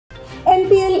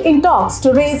MPL in talks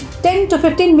to raise $10 to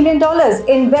 $15 million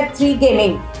in Web3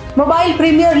 gaming. Mobile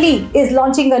Premier League is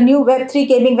launching a new Web3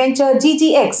 gaming venture,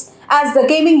 GGX, as the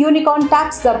gaming unicorn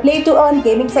taps the play-to-earn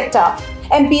gaming sector.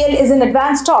 MPL is in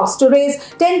advanced talks to raise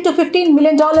 $10 to $15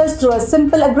 million through a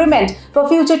simple agreement for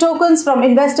future tokens from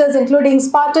investors including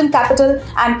Spartan Capital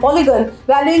and Polygon,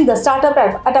 valuing the startup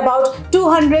at about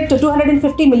 $200 to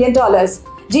 $250 million.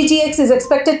 GGX is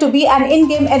expected to be an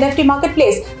in-game NFT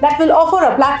marketplace that will offer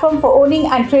a platform for owning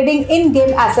and trading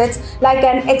in-game assets like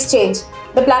an exchange.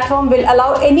 The platform will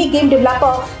allow any game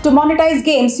developer to monetize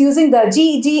games using the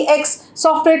GGX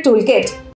software toolkit.